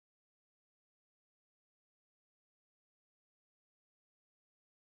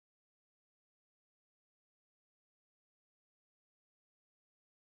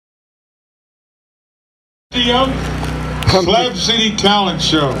Stadium, Slab City Talent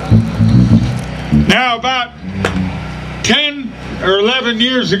Show. Now, about 10 or 11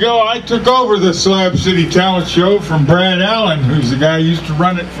 years ago, I took over the Slab City Talent Show from Brad Allen, who's the guy who used to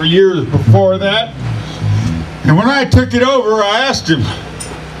run it for years before that. And when I took it over, I asked him,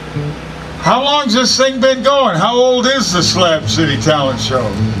 how long's this thing been going? How old is the Slab City Talent Show?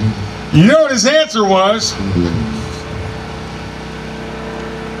 You know what his answer was?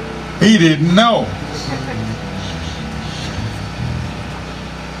 He didn't know.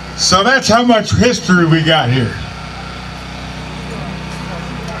 So that's how much history we got here.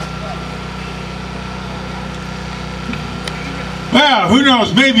 Well, who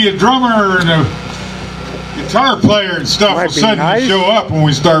knows, maybe a drummer and a guitar player and stuff will suddenly show up when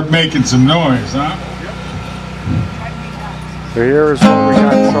we start making some noise, huh? So here's what we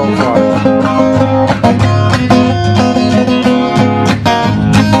got so far.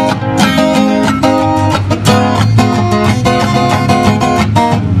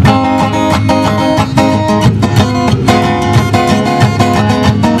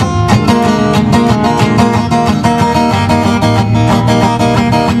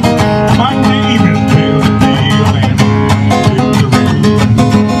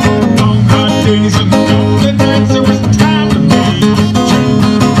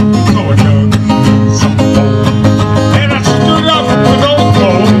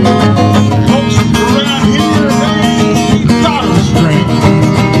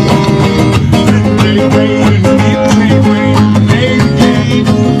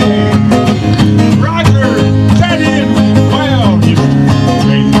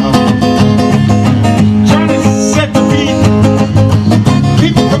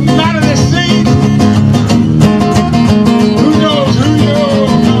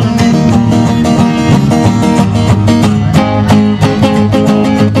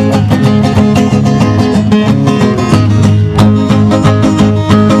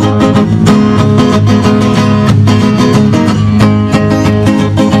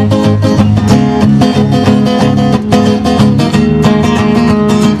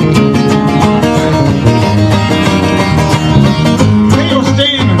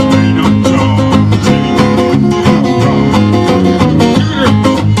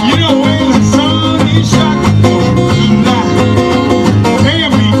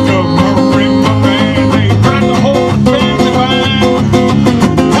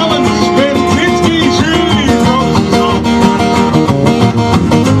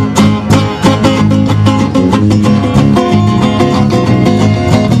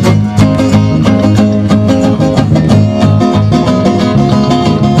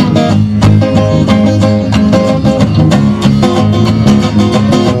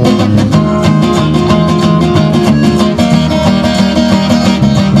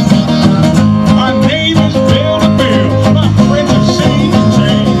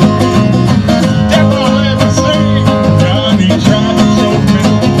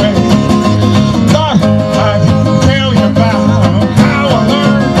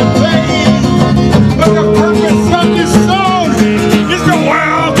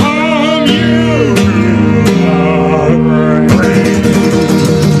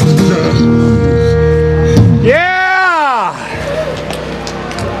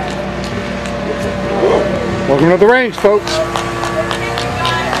 Welcome to the range, folks.